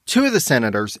 2 of the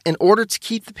senators, in order to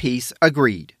keep the peace,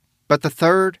 agreed, but the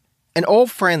third, an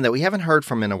old friend that we haven't heard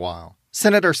from in a while,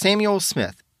 Senator Samuel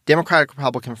Smith, Democratic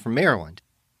Republican from Maryland,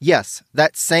 yes,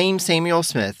 that same Samuel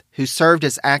Smith who served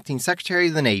as acting Secretary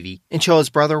of the Navy until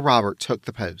his brother Robert took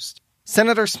the post.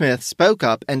 Senator Smith spoke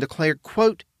up and declared,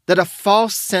 quote, that a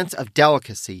false sense of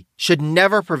delicacy should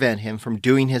never prevent him from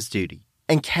doing his duty,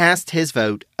 and cast his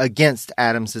vote against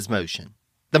Adams's motion.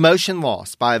 The motion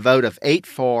lost by a vote of 8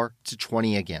 for to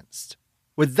 20 against.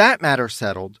 With that matter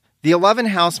settled, the 11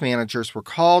 House managers were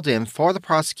called in for the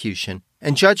prosecution,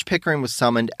 and Judge Pickering was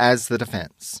summoned as the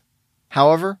defense.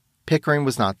 However, Pickering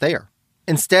was not there.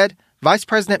 Instead, Vice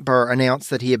President Burr announced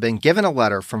that he had been given a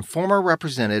letter from former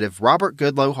Representative Robert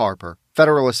Goodloe Harper,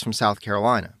 Federalist from South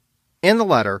Carolina. In the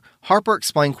letter, Harper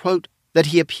explained, quote, that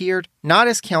he appeared not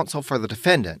as counsel for the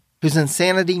defendant, whose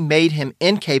insanity made him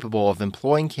incapable of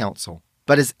employing counsel,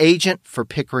 but as agent for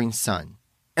Pickering's son.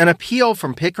 An appeal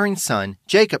from Pickering's son,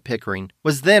 Jacob Pickering,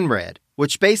 was then read,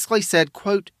 which basically said,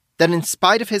 quote, that in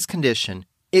spite of his condition,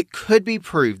 it could be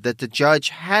proved that the judge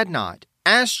had not,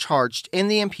 as charged in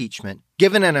the impeachment,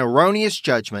 given an erroneous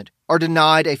judgment or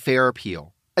denied a fair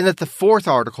appeal, and that the 4th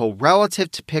article relative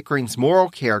to Pickering's moral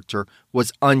character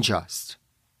was unjust.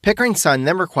 Pickering's son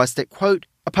then requested, quote,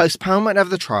 a postponement of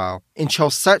the trial until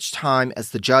such time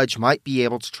as the judge might be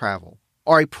able to travel,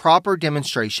 or a proper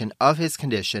demonstration of his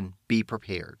condition be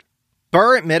prepared.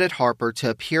 Burr admitted Harper to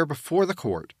appear before the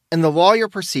court, and the lawyer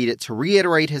proceeded to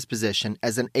reiterate his position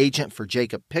as an agent for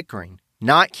Jacob Pickering,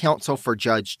 not counsel for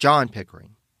Judge John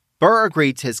Pickering. Burr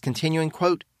agreed to his continuing,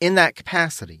 quote, in that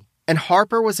capacity, and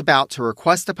Harper was about to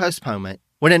request a postponement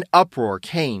when an uproar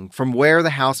came from where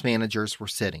the House managers were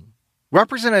sitting.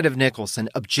 Representative Nicholson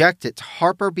objected to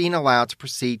Harper being allowed to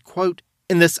proceed, quote,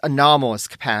 in this anomalous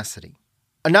capacity.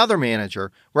 Another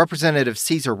manager, Representative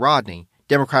Caesar Rodney,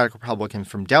 Democratic Republican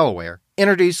from Delaware,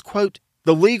 introduced, quote,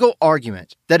 the legal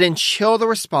argument that until the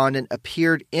respondent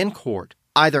appeared in court,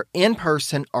 either in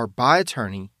person or by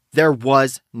attorney, there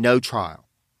was no trial.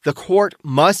 The court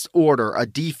must order a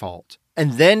default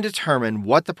and then determine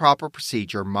what the proper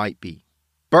procedure might be.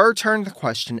 Burr turned the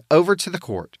question over to the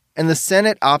court, and the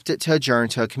Senate opted to adjourn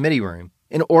to a committee room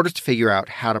in order to figure out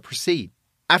how to proceed.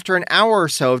 After an hour or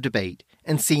so of debate,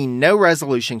 and seeing no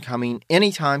resolution coming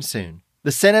anytime soon,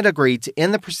 the Senate agreed to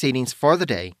end the proceedings for the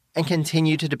day and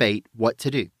continue to debate what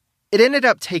to do. It ended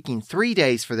up taking 3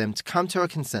 days for them to come to a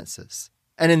consensus,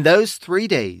 and in those 3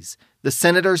 days, the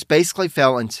senators basically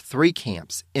fell into 3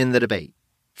 camps in the debate.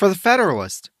 For the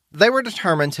Federalists, they were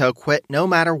determined to acquit no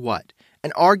matter what,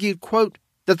 and argued, quote,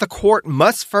 that the court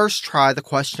must first try the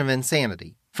question of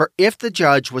insanity, for if the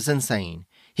judge was insane,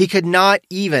 he could not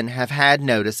even have had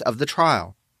notice of the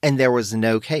trial, and there was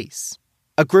no case.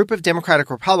 A group of Democratic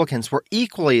Republicans were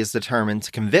equally as determined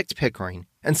to convict Pickering,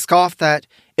 and scoffed that,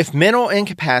 if mental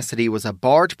incapacity was a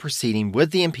bar to proceeding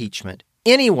with the impeachment,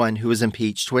 anyone who was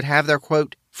impeached would have their,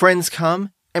 quote, friends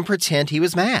come and pretend he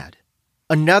was mad.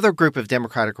 Another group of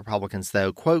Democratic Republicans,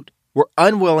 though, quote, were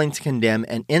unwilling to condemn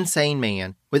an insane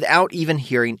man without even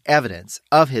hearing evidence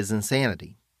of his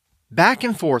insanity. Back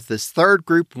and forth, this third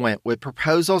group went with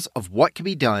proposals of what could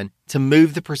be done to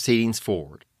move the proceedings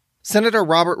forward. Senator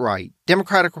Robert Wright,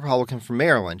 Democratic Republican from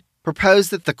Maryland,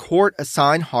 proposed that the court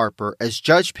assign Harper as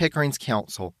Judge Pickering's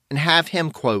counsel and have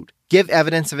him, quote, give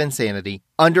evidence of insanity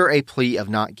under a plea of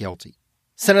not guilty.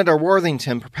 Senator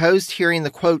Worthington proposed hearing the,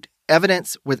 quote,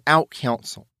 evidence without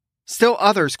counsel. Still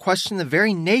others questioned the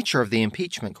very nature of the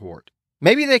impeachment court.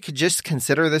 Maybe they could just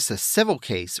consider this a civil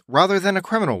case rather than a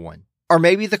criminal one. Or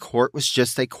maybe the court was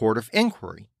just a court of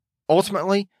inquiry.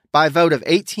 Ultimately, by a vote of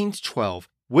 18-12,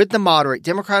 with the moderate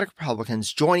Democratic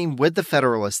Republicans joining with the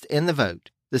Federalists in the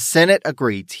vote, the Senate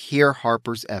agreed to hear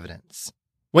Harper's evidence.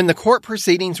 When the court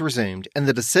proceedings resumed and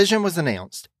the decision was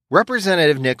announced,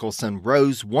 Representative Nicholson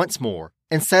rose once more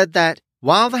and said that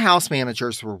while the House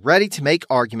managers were ready to make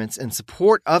arguments in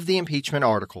support of the impeachment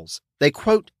articles, they,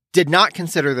 quote, did not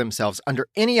consider themselves under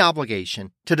any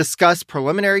obligation to discuss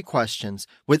preliminary questions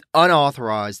with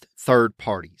unauthorized third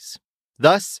parties.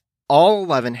 Thus, all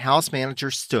 11 House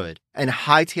managers stood and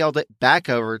hightailed it back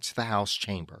over to the House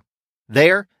chamber.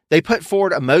 There, they put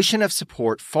forward a motion of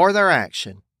support for their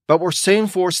action, but were soon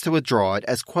forced to withdraw it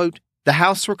as, quote, the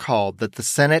House recalled that the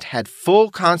Senate had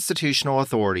full constitutional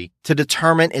authority to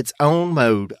determine its own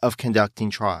mode of conducting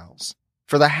trials.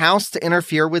 For the House to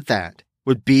interfere with that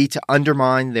would be to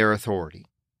undermine their authority.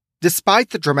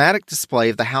 Despite the dramatic display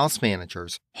of the House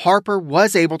managers, Harper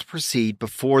was able to proceed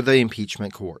before the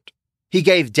impeachment court. He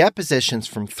gave depositions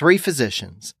from 3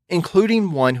 physicians,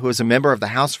 including one who was a member of the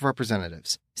House of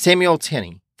Representatives, Samuel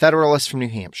Tenney, Federalist from New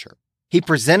Hampshire. He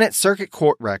presented circuit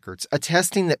court records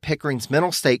attesting that Pickering's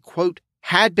mental state, quote,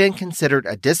 had been considered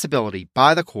a disability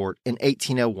by the court in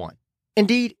 1801.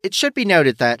 Indeed, it should be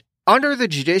noted that under the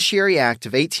Judiciary Act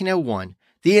of 1801,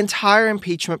 the entire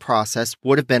impeachment process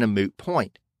would have been a moot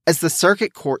point, as the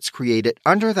circuit courts created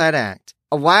under that act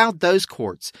allowed those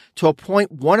courts to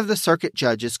appoint one of the circuit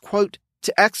judges, quote,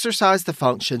 to exercise the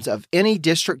functions of any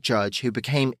district judge who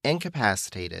became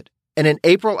incapacitated. And in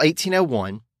April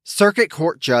 1801, Circuit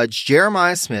Court Judge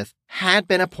Jeremiah Smith had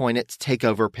been appointed to take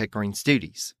over Pickering's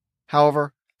duties.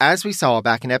 However, as we saw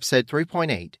back in episode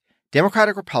 3.8,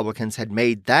 Democratic Republicans had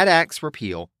made that act's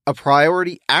repeal a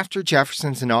priority after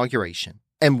Jefferson's inauguration,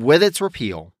 and with its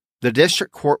repeal, the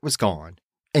district court was gone,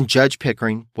 and Judge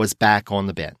Pickering was back on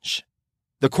the bench.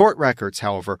 The court records,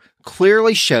 however,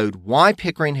 clearly showed why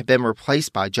Pickering had been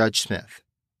replaced by Judge Smith.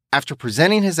 After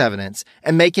presenting his evidence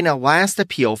and making a last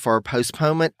appeal for a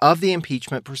postponement of the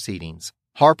impeachment proceedings,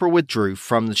 Harper withdrew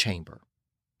from the chamber.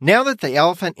 Now that the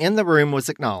elephant in the room was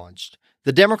acknowledged,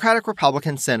 the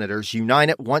Democratic-Republican senators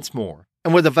united once more,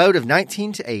 and with a vote of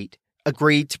 19-8,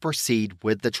 agreed to proceed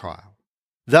with the trial.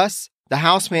 Thus, the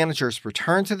House managers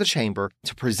returned to the chamber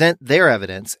to present their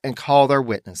evidence and call their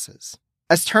witnesses.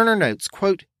 As Turner notes,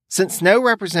 quote, since no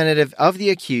representative of the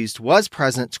accused was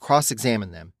present to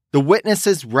cross-examine them, the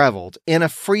witnesses reveled in a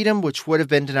freedom which would have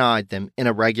been denied them in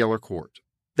a regular court.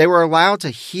 They were allowed to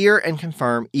hear and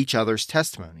confirm each other's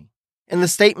testimony. In the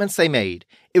statements they made,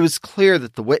 it was clear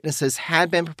that the witnesses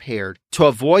had been prepared to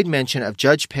avoid mention of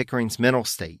Judge Pickering's mental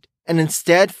state and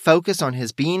instead focus on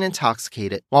his being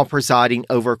intoxicated while presiding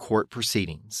over court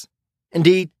proceedings.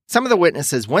 Indeed, some of the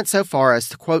witnesses went so far as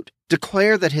to, quote,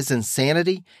 declare that his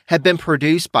insanity had been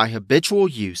produced by habitual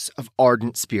use of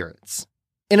ardent spirits.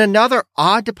 In another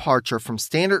odd departure from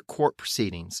standard court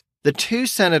proceedings, the 2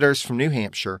 senators from New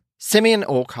Hampshire, Simeon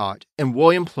Olcott and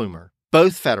William Plumer,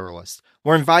 both Federalists,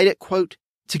 were invited, quote,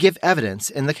 to give evidence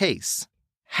in the case.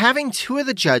 Having 2 of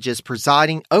the judges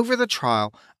presiding over the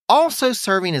trial also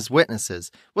serving as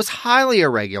witnesses was highly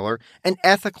irregular and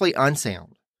ethically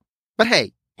unsound. But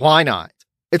hey, why not?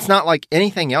 It's not like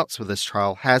anything else with this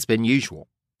trial has been usual.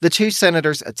 The 2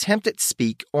 senators attempted to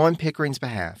speak on Pickering's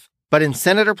behalf, but in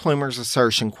Senator Plumer's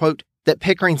assertion, quote, that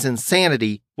Pickering's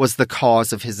insanity was the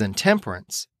cause of his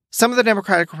intemperance, some of the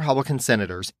Democratic-Republican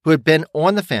senators who had been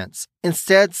on the fence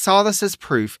instead saw this as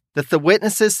proof that the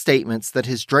witnesses' statements that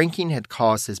his drinking had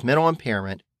caused his mental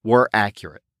impairment were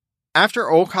accurate. After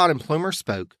Olcott and Plumer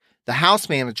spoke, the House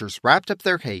managers wrapped up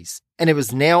their case, and it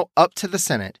was now up to the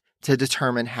Senate to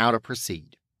determine how to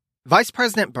proceed. Vice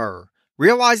President Burr,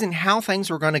 realizing how things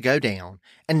were going to go down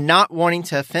and not wanting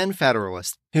to offend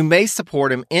Federalists who may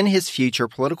support him in his future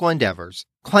political endeavors,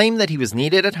 claimed that he was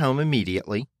needed at home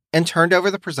immediately and turned over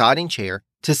the presiding chair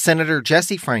to Senator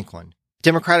Jesse Franklin,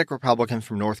 Democratic-Republican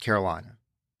from North Carolina.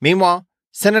 Meanwhile,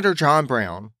 Senator John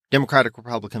Brown,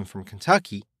 Democratic-Republican from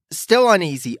Kentucky, still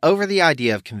uneasy over the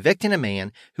idea of convicting a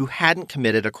man who hadn't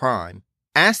committed a crime,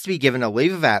 asked to be given a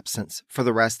leave of absence for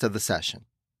the rest of the session.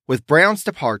 With Brown's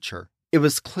departure, it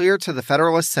was clear to the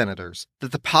Federalist senators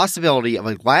that the possibility of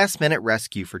a last-minute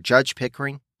rescue for Judge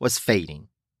Pickering was fading.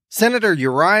 Senator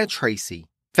Uriah Tracy,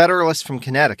 Federalist from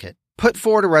Connecticut, put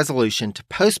forward a resolution to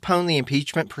postpone the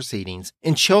impeachment proceedings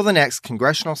until the next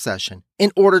congressional session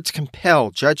in order to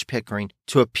compel Judge Pickering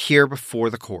to appear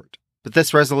before the court. But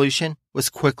this resolution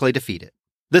was quickly defeated.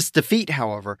 This defeat,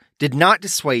 however, did not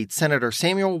dissuade Senator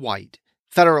Samuel White,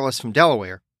 Federalist from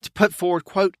Delaware, to put forward,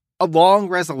 quote, a long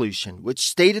resolution which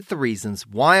stated the reasons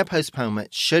why a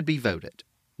postponement should be voted.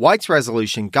 White's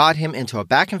resolution got him into a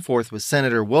back and forth with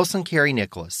Senator Wilson Carey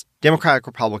Nicholas,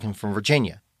 Democratic-Republican from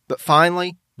Virginia. But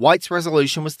finally, White's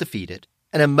resolution was defeated,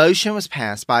 and a motion was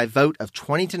passed by a vote of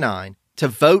 20-9 to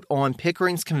vote on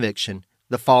Pickering's conviction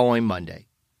the following Monday.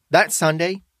 That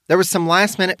Sunday, there was some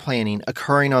last-minute planning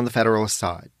occurring on the Federalist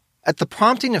side. At the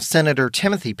prompting of Senator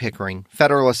Timothy Pickering,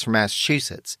 Federalist from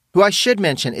Massachusetts, who I should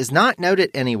mention is not noted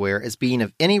anywhere as being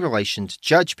of any relation to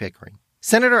Judge Pickering,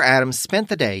 Senator Adams spent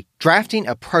the day drafting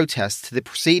a protest to the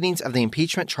proceedings of the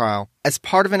impeachment trial as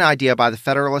part of an idea by the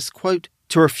Federalists, quote,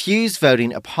 to refuse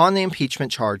voting upon the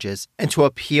impeachment charges and to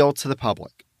appeal to the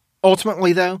public.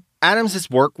 Ultimately, though, Adams's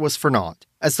work was for naught,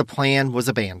 as the plan was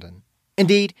abandoned.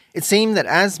 Indeed, it seemed that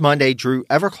as Monday drew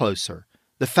ever closer,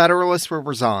 the Federalists were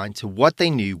resigned to what they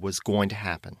knew was going to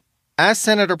happen. As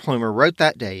Senator Plumer wrote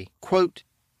that day, quote,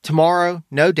 tomorrow,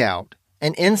 no doubt,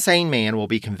 an insane man will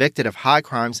be convicted of high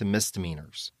crimes and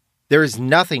misdemeanors. There is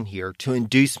nothing here to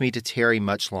induce me to tarry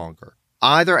much longer,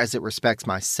 either as it respects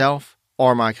myself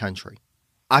or my country.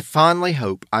 I fondly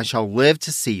hope I shall live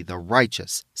to see the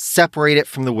righteous separated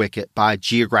from the wicked by a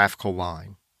geographical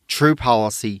line. True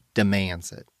policy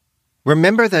demands it.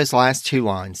 Remember those last two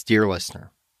lines, dear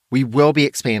listener. We will be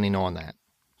expanding on that.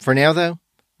 For now, though,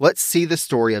 let's see the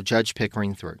story of Judge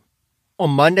Pickering through. On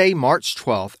Monday, March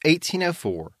 12,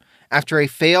 1804, after a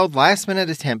failed last-minute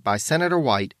attempt by Senator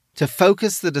White to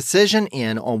focus the decision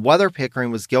in on whether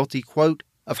Pickering was guilty, quote,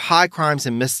 of high crimes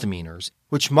and misdemeanors,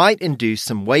 which might induce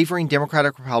some wavering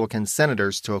Democratic-Republican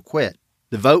senators to acquit,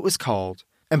 the vote was called,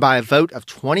 and by a vote of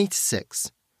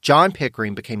 20-6, John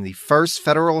Pickering became the first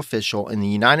federal official in the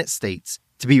United States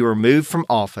to be removed from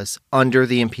office under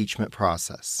the impeachment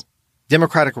process.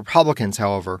 Democratic-Republicans,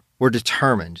 however, were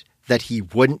determined that he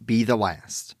wouldn't be the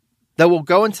last. Though we'll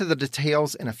go into the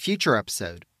details in a future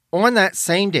episode, on that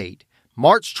same date,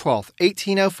 March 12,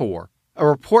 1804, a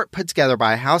report put together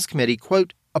by a House committee,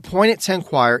 quote, appointed to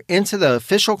inquire into the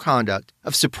official conduct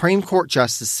of Supreme Court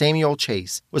Justice Samuel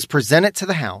Chase was presented to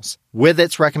the House with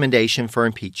its recommendation for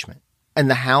impeachment, and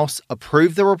the House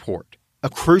approved the report, a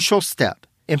crucial step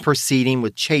in proceeding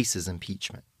with Chase's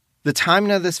impeachment. The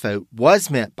timing of this vote was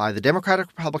meant by the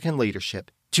Democratic-Republican leadership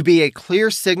to be a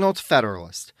clear signal to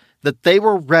Federalists that they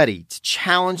were ready to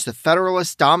challenge the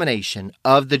Federalist domination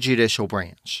of the judicial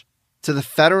branch. To the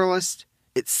Federalists,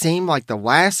 it seemed like the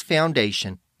last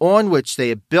foundation on which they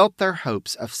had built their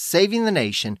hopes of saving the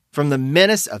nation from the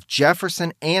menace of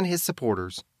Jefferson and his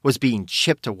supporters was being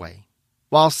chipped away.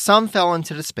 While some fell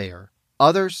into despair,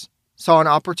 others saw an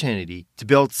opportunity to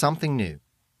build something new,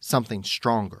 something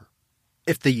stronger.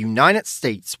 If the United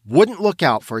States wouldn't look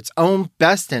out for its own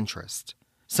best interest,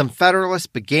 some Federalists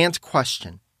began to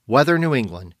question whether New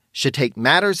England should take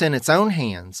matters in its own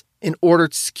hands in order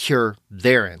to secure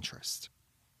their interest.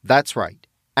 That's right.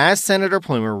 As Senator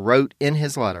Plumer wrote in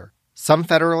his letter, some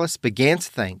Federalists began to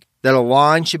think that a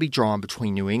line should be drawn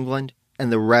between New England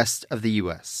and the rest of the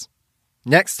U.S.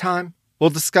 Next time, we'll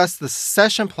discuss the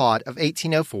secession plot of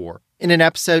 1804 in an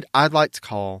episode I'd like to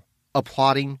call A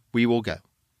Plotting We Will Go.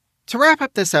 To wrap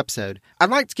up this episode, I'd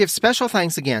like to give special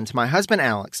thanks again to my husband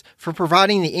Alex for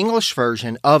providing the English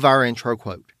version of our intro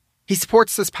quote. He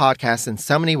supports this podcast in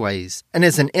so many ways and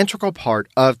is an integral part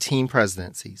of Team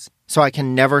Presidencies, so I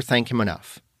can never thank him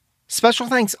enough. Special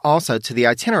thanks also to the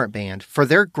Itinerant Band for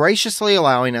their graciously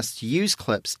allowing us to use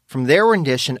clips from their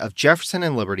rendition of Jefferson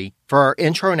and Liberty for our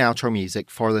intro and outro music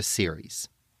for this series.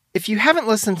 If you haven't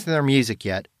listened to their music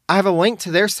yet, I have a link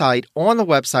to their site on the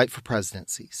website for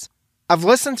Presidencies. I've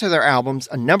listened to their albums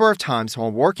a number of times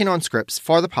while working on scripts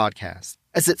for the podcast,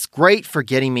 as it's great for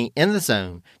getting me in the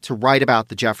zone to write about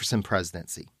the Jefferson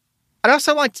presidency. I'd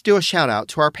also like to do a shout out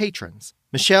to our patrons,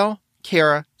 Michelle,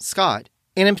 Kara, Scott,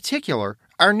 and in particular,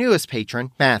 our newest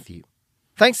patron, Matthew.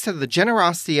 Thanks to the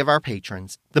generosity of our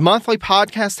patrons, the monthly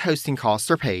podcast hosting costs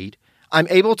are paid, I'm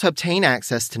able to obtain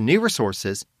access to new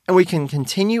resources, and we can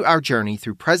continue our journey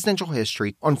through presidential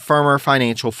history on firmer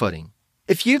financial footing.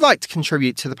 If you'd like to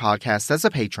contribute to the podcast as a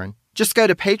patron, just go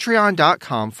to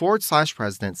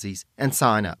patreon.com/presidencies and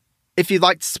sign up. If you'd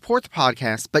like to support the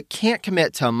podcast but can't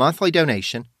commit to a monthly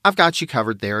donation, I've got you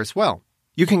covered there as well.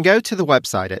 You can go to the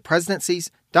website at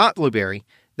presidencies.blueberry,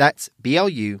 that's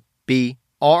BLUBRRY.com,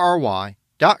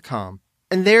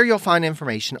 and there you'll find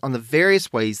information on the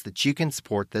various ways that you can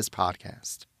support this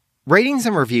podcast. Ratings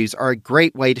and reviews are a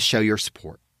great way to show your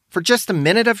support. For just a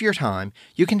minute of your time,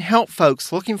 you can help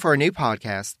folks looking for a new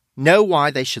podcast know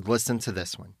why they should listen to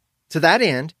this one. To that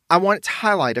end, I wanted to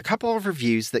highlight a couple of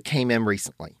reviews that came in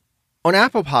recently. On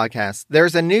Apple Podcasts,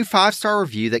 there's a new 5-star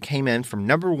review that came in from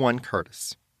Number 1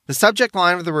 Curtis. The subject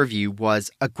line of the review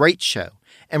was a great show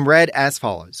and read as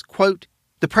follows, quote,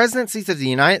 "The Presidencies of the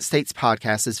United States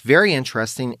podcast is very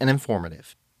interesting and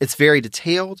informative. It's very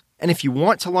detailed, and if you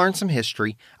want to learn some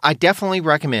history, I definitely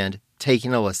recommend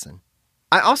taking a listen."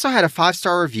 I also had a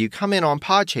 5-star review come in on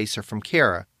Podchaser from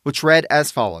Kara, which read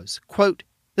as follows, quote,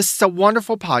 "This is a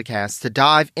wonderful podcast to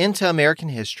dive into American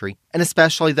history and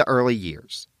especially the early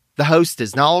years. The host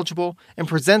is knowledgeable and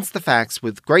presents the facts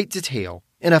with great detail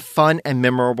in a fun and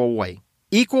memorable way.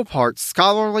 Equal parts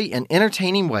scholarly and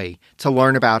entertaining way to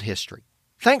learn about history."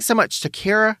 Thanks so much to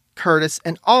Kara, Curtis,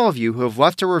 and all of you who have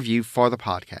left a review for the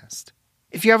podcast.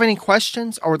 If you have any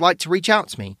questions or would like to reach out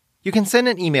to me, you can send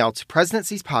an email to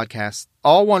presidenciespodcast,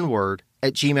 all one word,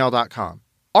 @gmail.com.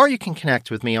 Or you can connect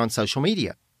with me on social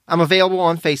media. I'm available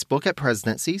on Facebook at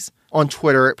Presidencies, on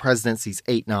Twitter at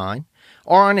Presidencies89,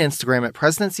 or on Instagram at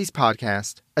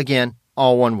Presidenciespodcast, again,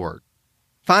 all one word.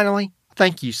 Finally,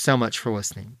 thank you so much for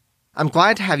listening. I'm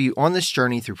glad to have you on this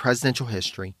journey through presidential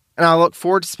history, and I look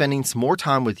forward to spending some more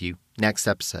time with you next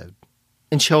episode.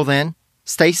 Until then,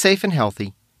 stay safe and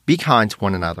healthy, be kind to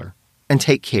one another, and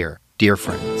take care, dear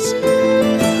friends.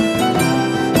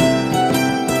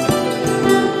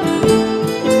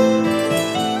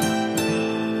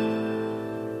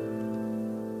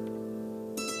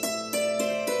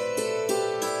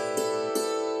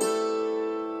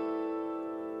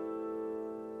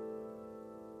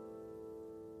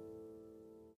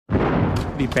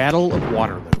 The Battle of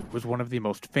Waterloo was one of the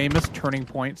most famous turning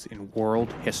points in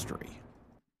world history.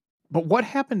 But what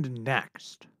happened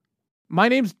next? My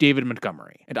name's David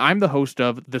Montgomery, and I'm the host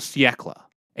of The Siècle,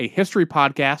 a history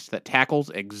podcast that tackles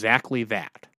exactly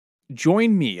that.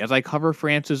 Join me as I cover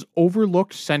France's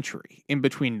overlooked century in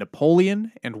between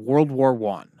Napoleon and World War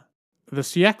I. The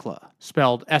Siècle,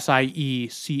 spelled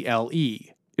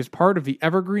S-I-E-C-L-E, is part of the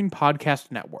Evergreen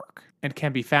Podcast Network and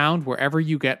can be found wherever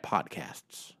you get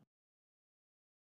podcasts.